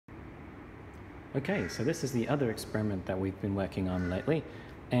Okay, so this is the other experiment that we've been working on lately,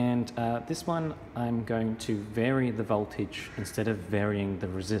 and this one I'm going to vary the voltage instead of varying the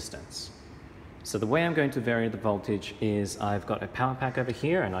resistance. So the way I'm going to vary the voltage is I've got a power pack over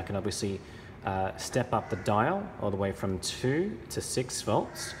here, and I can obviously step up the dial all the way from 2 to 6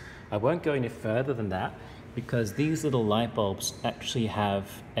 volts. I won't go any further than that because these little light bulbs actually have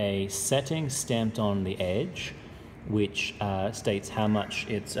a setting stamped on the edge which states how much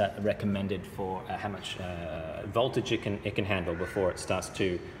it's recommended for how much voltage it can handle before it starts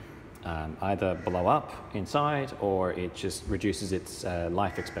to either blow up inside or it just reduces its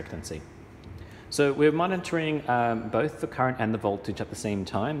life expectancy. So we're monitoring both the current and the voltage at the same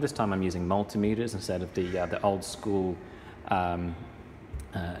time. This time I'm using multimeters instead of the old school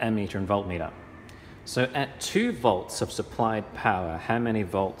ammeter and voltmeter. So at 2 volts of supplied power, how many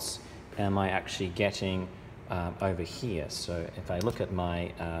volts am I actually getting over here? So if I look at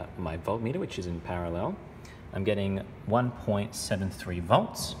my voltmeter, which is in parallel, I'm getting 1.73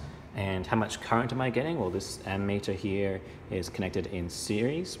 volts. And how much current am I getting? Well, this ammeter here is connected in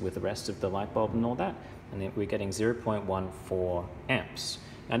series with the rest of the light bulb and all that, and then we're getting 0.14 amps.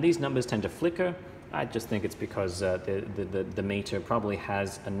 Now these numbers tend to flicker. I just think it's because the meter probably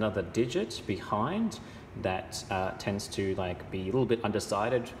has another digit behind that tends to be a little bit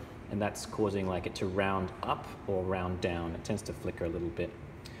undecided, and that's causing it to round up or round down. It tends to flicker a little bit.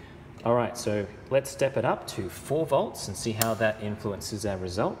 All right, so let's step it up to 4 volts and see how that influences our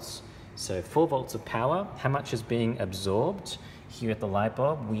results. So 4 volts of power, how much is being absorbed? Here at the light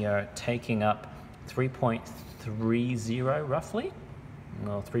bulb, we are taking up 3.30 roughly,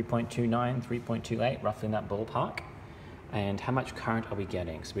 well, 3.29, 3.28, roughly in that ballpark. And how much current are we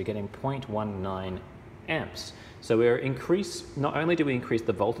getting? So we're getting 0.19 amps. So not only do we increase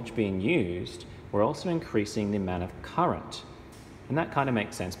the voltage being used, we're also increasing the amount of current. And that kind of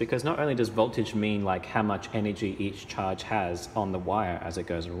makes sense because not only does voltage mean how much energy each charge has on the wire as it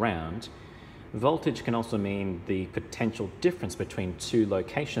goes around, voltage can also mean the potential difference between 2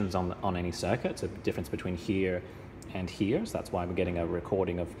 locations on any circuit, so the difference between here and here. So that's why we're getting a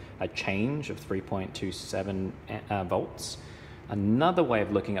recording of a change of 3.27 volts. Another way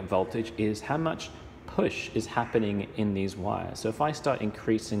of looking at voltage is how much push is happening in these wires. So if I start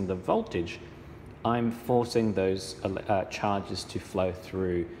increasing the voltage, I'm forcing those charges to flow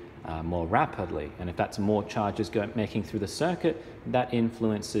through more rapidly. And if that's more charges making through the circuit, that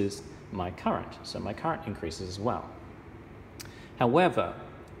influences my current. So my current increases as well. However,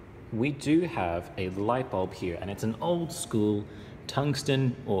 we do have a light bulb here, and it's an old school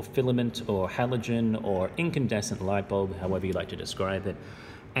tungsten or filament or halogen or incandescent light bulb, however you like to describe it.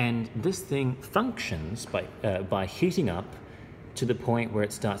 And this thing functions by heating up to the point where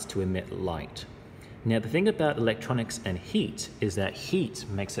it starts to emit light. Now, the thing about electronics and heat is that heat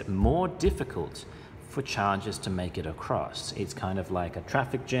makes it more difficult for charges to make it across. It's kind of like a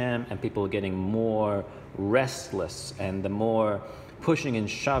traffic jam, and people are getting more restless, and the more pushing and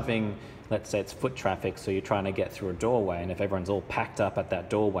shoving, let's say it's foot traffic, so you're trying to get through a doorway, and if everyone's all packed up at that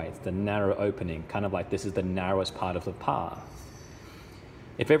doorway, it's the narrow opening, kind of like this is the narrowest part of the path.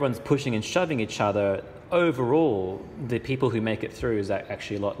 If everyone's pushing and shoving each other, overall, the people who make it through is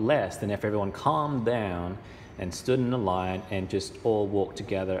actually a lot less than if everyone calmed down and stood in a line and just all walked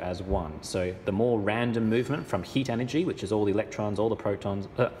together as one. So the more random movement from heat energy, which is all the electrons, all the protons,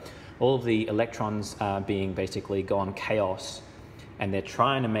 all of the electrons being basically gone chaos, and they're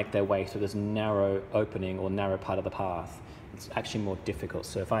trying to make their way through this narrow opening or narrow part of the path, it's actually more difficult.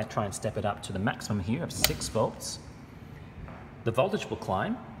 So if I try and step it up to the maximum here of 6 volts, the voltage will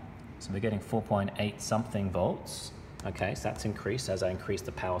climb. So we're getting 4.8 something volts. Okay, so that's increased as I increase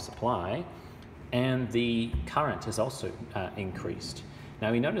the power supply. And the current has also increased.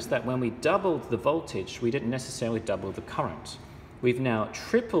 Now we notice that when we doubled the voltage, we didn't necessarily double the current. We've now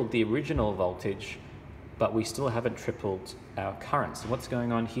tripled the original voltage, but we still haven't tripled our current. So what's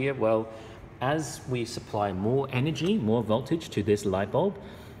going on here? Well, as we supply more energy, more voltage to this light bulb,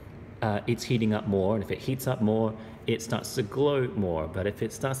 it's heating up more, and if it heats up more, it starts to glow more. But if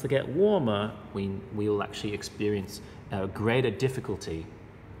it starts to get warmer, we will actually experience a greater difficulty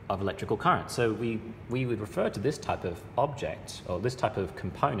of electrical current. So we would refer to this type of object or this type of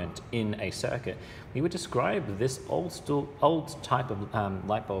component in a circuit. We would describe this old type of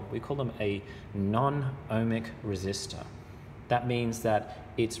light bulb, we call them a non-ohmic resistor. That means that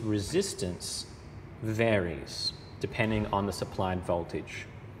its resistance varies depending on the supplied voltage.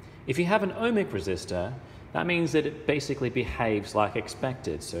 If you have an ohmic resistor, that means that it basically behaves like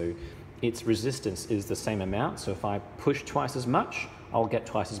expected. So its resistance is the same amount. So if I push twice as much, I'll get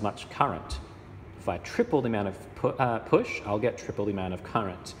twice as much current. If I triple the amount of push, I'll get triple the amount of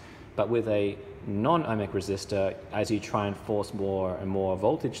current. But with a non-ohmic resistor, as you try and force more and more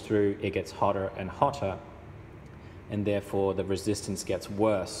voltage through, it gets hotter and hotter, and therefore the resistance gets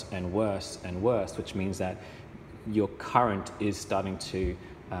worse and worse and worse, which means that your current is starting to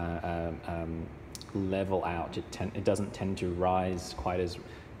level out. It doesn't tend to rise quite as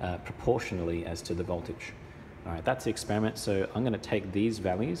proportionally as to the voltage. All right, that's the experiment. So I'm going to take these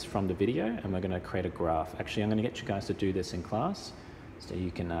values from the video and we're going to create a graph. Actually, I'm going to get you guys to do this in class. So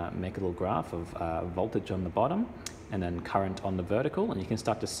you can make a little graph of voltage on the bottom and then current on the vertical, and you can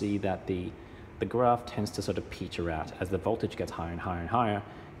start to see that the graph tends to sort of peter out. As the voltage gets higher and higher and higher,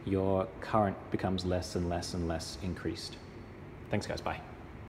 your current becomes less and less and less increased. Thanks guys, bye.